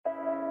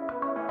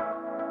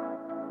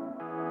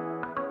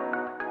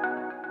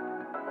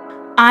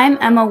I'm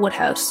Emma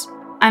Woodhouse.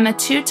 I'm a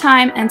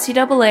two-time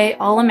NCAA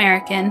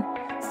All-American,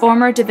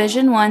 former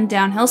Division I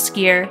downhill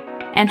skier,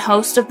 and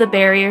host of the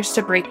Barriers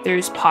to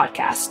Breakthroughs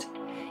podcast.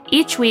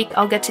 Each week,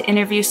 I'll get to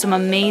interview some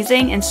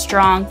amazing and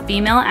strong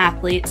female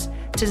athletes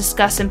to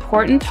discuss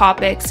important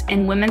topics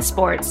in women's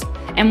sports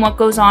and what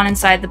goes on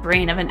inside the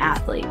brain of an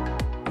athlete.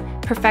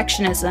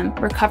 Perfectionism,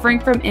 recovering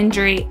from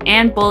injury,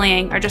 and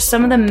bullying are just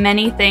some of the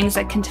many things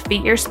that can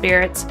defeat your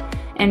spirits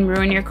and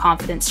ruin your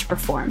confidence to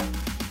perform.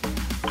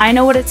 I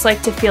know what it's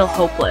like to feel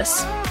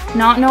hopeless,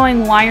 not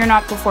knowing why you're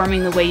not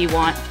performing the way you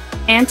want,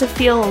 and to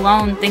feel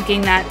alone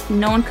thinking that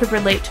no one could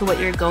relate to what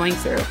you're going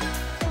through.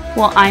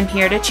 Well, I'm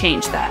here to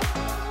change that.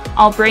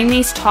 I'll bring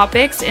these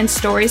topics and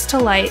stories to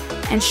light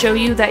and show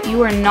you that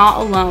you are not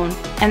alone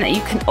and that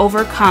you can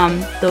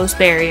overcome those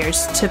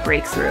barriers to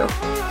break through.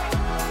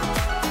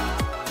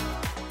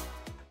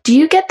 Do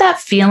you get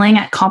that feeling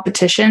at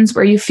competitions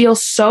where you feel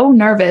so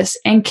nervous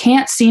and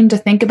can't seem to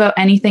think about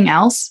anything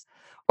else?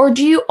 Or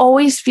do you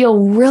always feel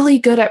really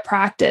good at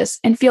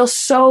practice and feel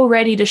so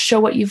ready to show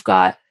what you've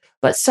got,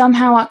 but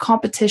somehow at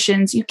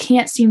competitions you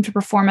can't seem to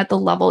perform at the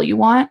level you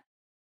want?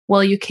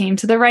 Well, you came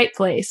to the right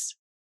place.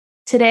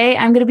 Today,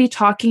 I'm going to be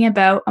talking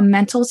about a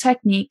mental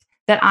technique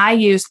that I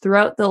used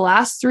throughout the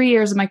last 3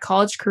 years of my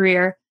college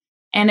career,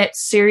 and it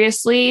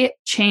seriously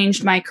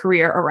changed my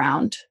career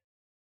around.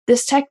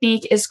 This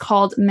technique is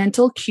called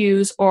mental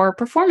cues or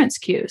performance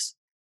cues.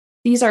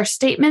 These are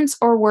statements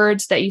or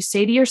words that you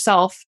say to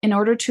yourself in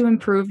order to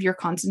improve your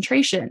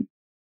concentration.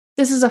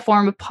 This is a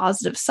form of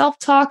positive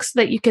self-talk so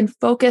that you can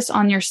focus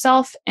on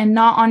yourself and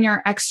not on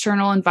your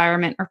external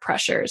environment or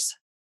pressures.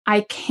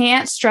 I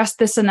can't stress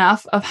this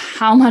enough of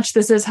how much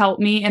this has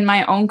helped me in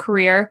my own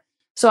career.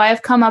 So I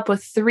have come up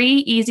with 3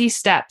 easy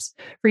steps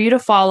for you to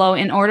follow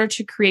in order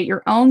to create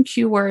your own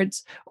cue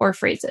words or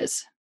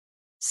phrases.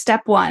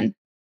 Step 1,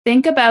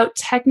 think about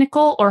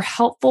technical or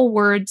helpful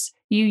words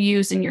you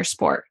use in your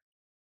sport.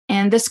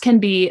 And this can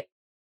be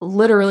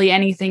literally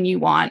anything you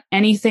want,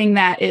 anything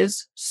that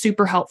is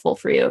super helpful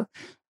for you.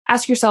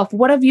 Ask yourself,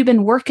 what have you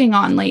been working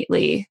on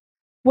lately?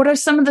 What are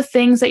some of the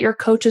things that your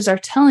coaches are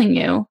telling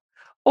you?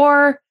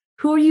 Or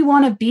who you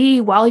want to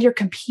be while you're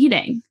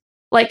competing?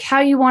 Like how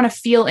you want to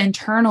feel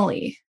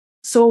internally.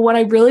 So what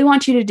I really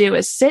want you to do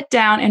is sit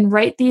down and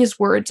write these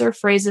words or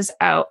phrases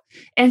out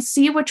and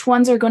see which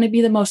ones are going to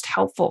be the most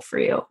helpful for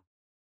you.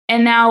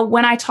 And now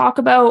when I talk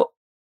about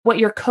what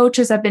your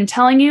coaches have been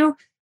telling you,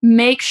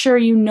 make sure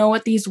you know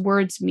what these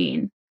words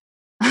mean.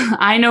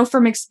 I know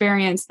from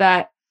experience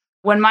that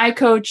when my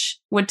coach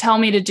would tell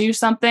me to do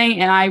something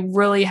and I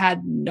really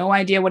had no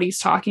idea what he's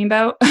talking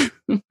about.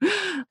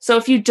 So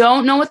if you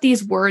don't know what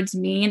these words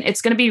mean,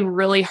 it's going to be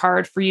really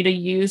hard for you to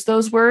use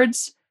those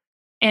words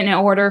in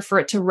order for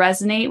it to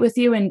resonate with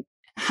you and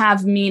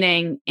have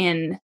meaning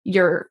in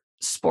your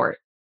sport.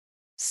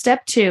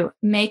 Step 2,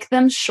 make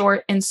them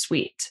short and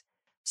sweet.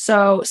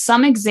 So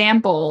some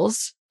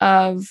examples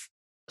of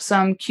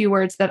some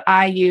keywords that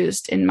I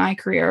used in my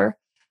career,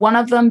 one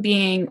of them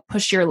being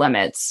push your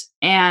limits.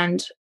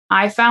 And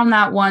I found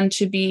that one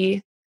to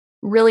be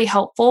really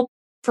helpful.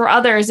 For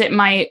others, it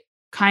might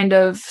kind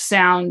of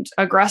sound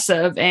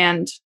aggressive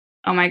and,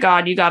 oh my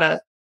God, you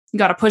gotta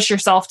push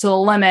yourself to the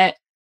limit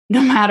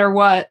no matter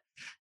what.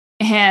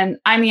 And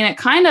I mean, it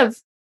kind of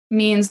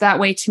means that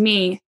way to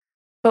me,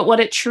 but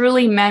what it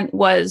truly meant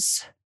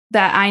was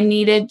that I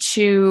needed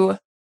to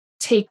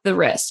take the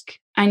risk.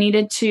 I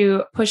needed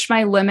to push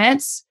my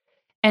limits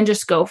and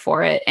just go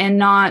for it and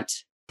not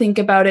think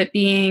about it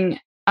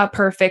being a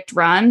perfect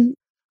run.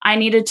 I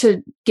needed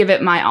to give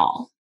it my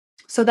all.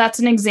 So that's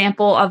an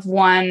example of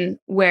one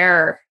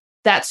where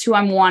that's who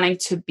I'm wanting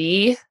to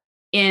be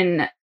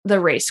in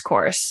the race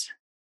course.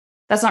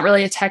 That's not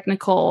really a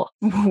technical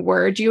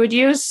word you would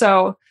use.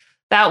 So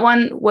that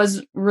one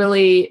was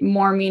really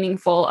more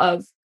meaningful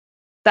of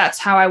that's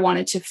how I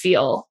wanted to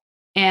feel.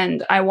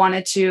 And I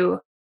wanted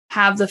to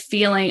have the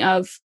feeling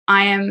of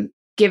I am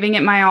giving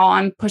it my all,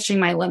 I'm pushing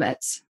my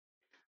limits.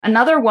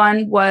 Another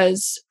one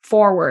was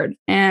forward,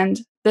 and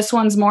this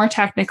one's more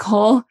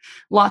technical.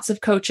 Lots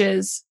of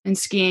coaches in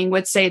skiing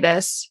would say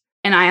this,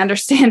 and I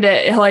understand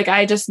it. Like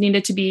I just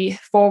needed to be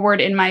forward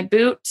in my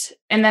boot,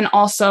 and then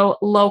also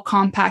low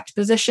compact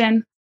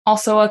position,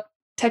 also a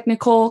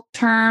technical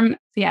term.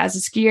 Yeah, as a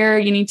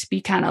skier, you need to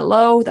be kind of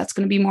low. That's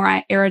going to be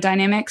more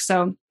aerodynamic.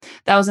 So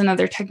that was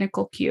another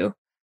technical cue.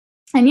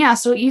 And yeah,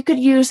 so you could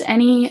use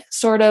any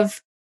sort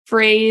of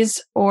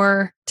phrase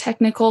or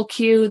technical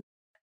cue.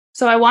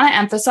 So I want to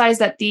emphasize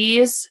that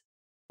these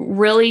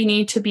really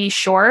need to be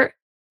short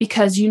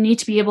because you need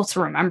to be able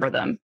to remember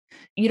them.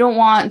 You don't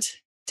want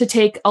to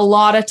take a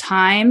lot of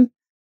time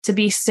to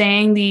be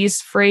saying these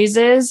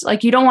phrases.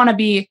 Like you don't want to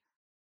be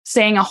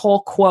saying a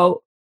whole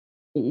quote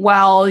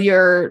while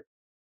you're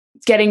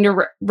getting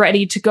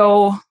ready to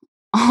go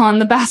on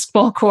the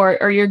basketball court,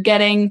 or you're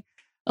getting,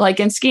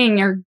 like in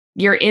skiing,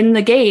 you're in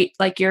the gate,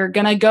 like you're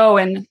going to go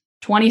in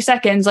 20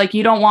 seconds. Like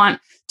you don't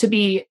want to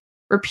be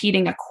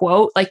repeating a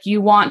quote. Like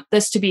you want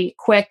this to be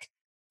quick,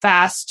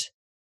 fast,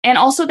 and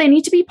also they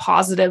need to be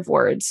positive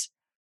words.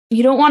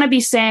 You don't want to be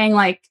saying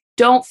like,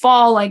 don't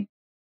fall, like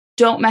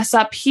don't mess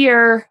up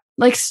here,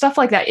 like stuff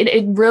like that.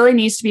 It really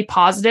needs to be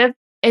positive.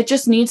 It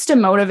just needs to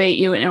motivate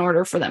you in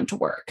order for them to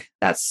work.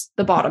 That's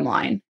the bottom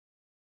line.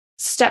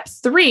 Step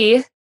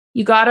 3,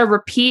 you got to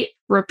repeat.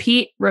 You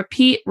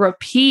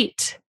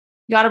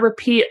got to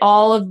repeat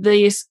all of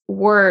these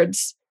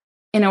words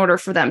in order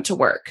for them to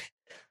work.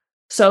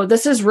 So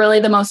this is really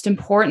the most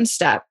important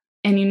step,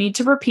 and you need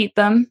to repeat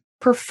them,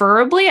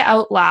 preferably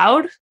out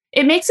loud.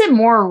 It makes it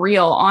more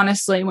real,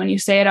 honestly, when you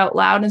say it out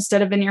loud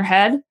instead of in your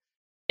head.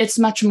 It's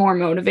much more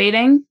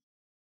motivating.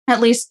 At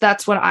least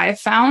that's what I've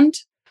found.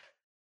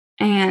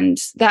 And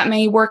that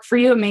may work for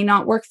you. It may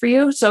not work for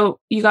you. So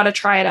you got to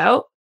try it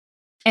out.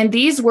 And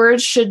these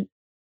words should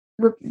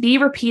be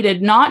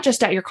repeated not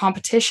just at your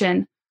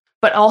competition,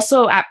 but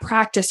also at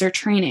practice or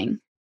training,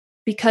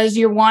 because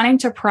you're wanting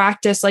to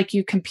practice like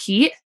you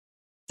compete.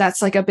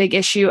 That's like a big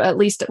issue, at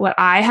least what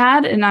I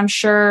had. And I'm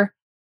sure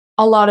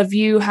a lot of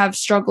you have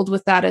struggled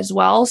with that as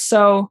well.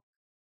 So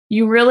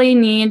you really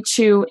need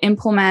to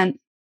implement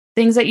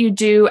things that you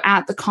do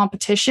at the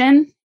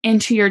competition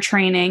into your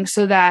training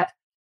so that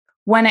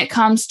when it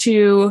comes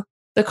to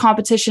the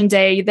competition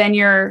day, then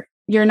you're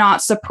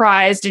not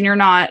surprised and you're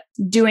not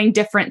doing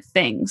different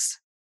things.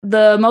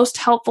 The most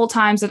helpful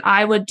times that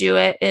I would do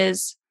it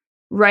is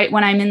right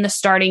when I'm in the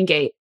starting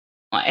gate.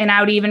 And I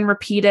would even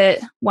repeat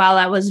it while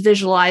I was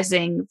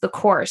visualizing the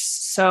course.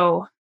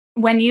 So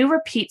when you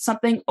repeat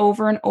something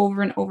over and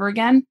over and over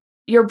again,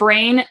 your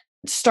brain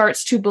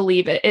starts to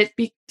believe it.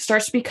 It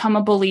starts to become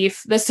a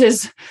belief. This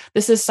is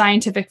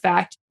scientific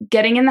fact.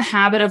 Getting in the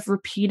habit of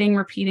repeating,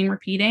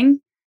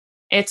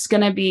 it's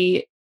going to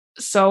be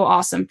so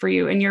awesome for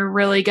you. And you're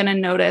really going to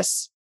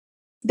notice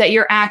that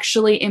you're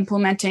actually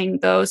implementing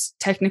those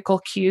technical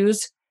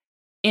cues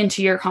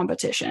into your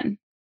competition.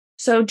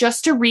 So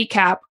just to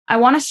recap, I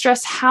want to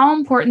stress how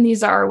important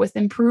these are with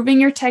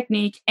improving your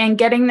technique and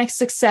getting the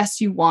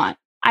success you want.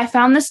 I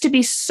found this to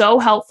be so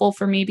helpful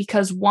for me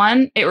because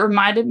 1, it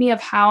reminded me of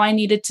how I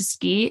needed to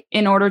ski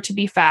in order to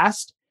be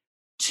fast.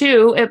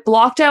 2, it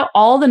blocked out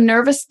all the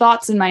nervous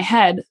thoughts in my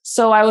head,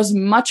 so I was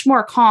much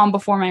more calm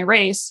before my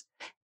race.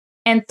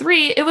 And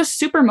 3, it was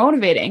super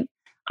motivating.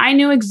 I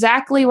knew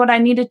exactly what I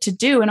needed to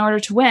do in order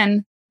to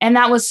win, and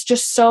that was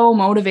just so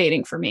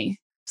motivating for me.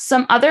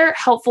 Some other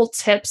helpful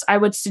tips I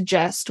would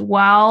suggest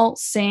while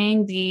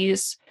saying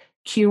these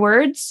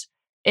keywords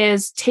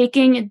is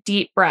taking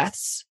deep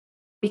breaths,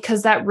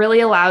 because that really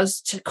allows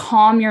to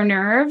calm your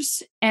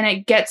nerves and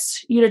it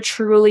gets you to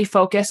truly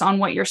focus on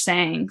what you're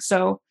saying.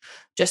 So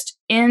just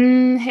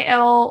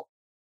inhale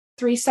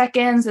 3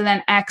 seconds and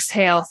then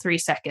exhale 3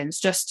 seconds.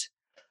 Just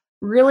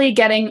really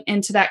getting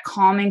into that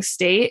calming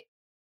state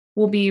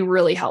will be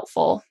really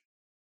helpful.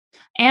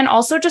 And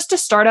also just to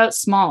start out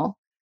small,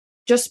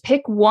 just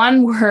pick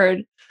one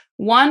word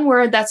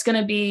that's going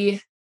to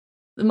be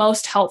the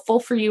most helpful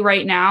for you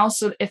right now.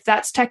 So if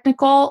that's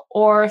technical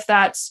or if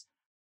that's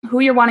who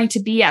you're wanting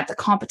to be at the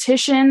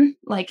competition,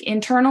 like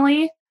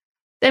internally,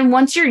 then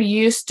once you're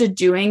used to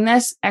doing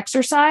this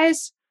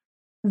exercise,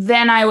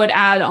 then I would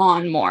add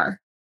on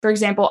more. For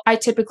example, I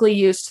typically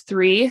used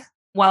 3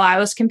 while I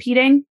was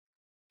competing.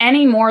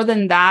 Any more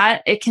than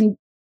that, it can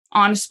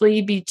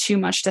honestly be too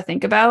much to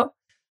think about.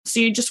 So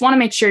you just want to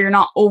make sure you're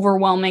not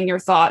overwhelming your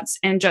thoughts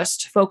and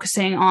just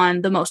focusing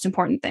on the most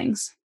important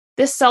things.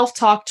 This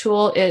self-talk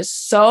tool is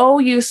so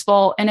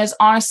useful and is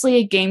honestly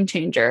a game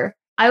changer.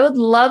 I would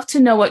love to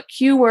know what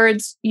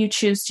keywords you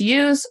choose to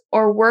use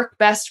or work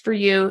best for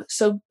you.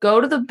 So go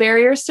to the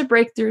Barriers to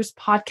Breakthroughs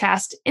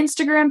podcast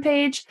Instagram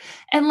page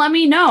and let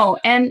me know.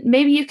 And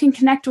maybe you can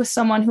connect with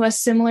someone who has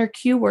similar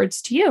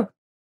keywords to you.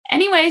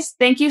 Anyways,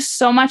 thank you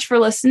so much for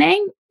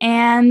listening,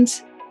 and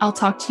I'll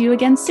talk to you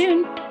again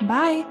soon.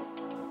 Bye.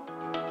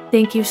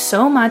 Thank you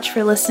so much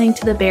for listening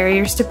to the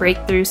Barriers to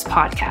Breakthroughs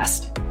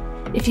podcast.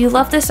 If you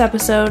love this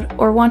episode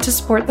or want to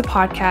support the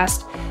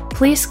podcast,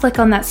 please click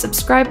on that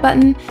subscribe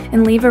button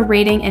and leave a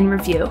rating and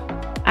review.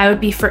 I would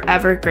be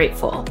forever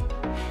grateful.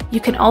 You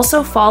can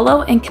also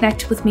follow and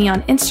connect with me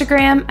on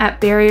Instagram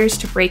at Barriers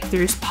to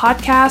Breakthroughs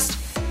podcast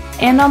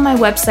and on my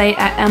website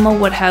at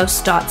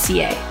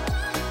emmawoodhouse.ca.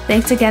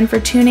 Thanks again for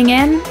tuning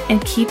in,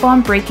 and keep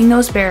on breaking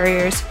those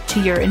barriers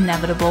to your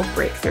inevitable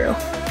breakthrough.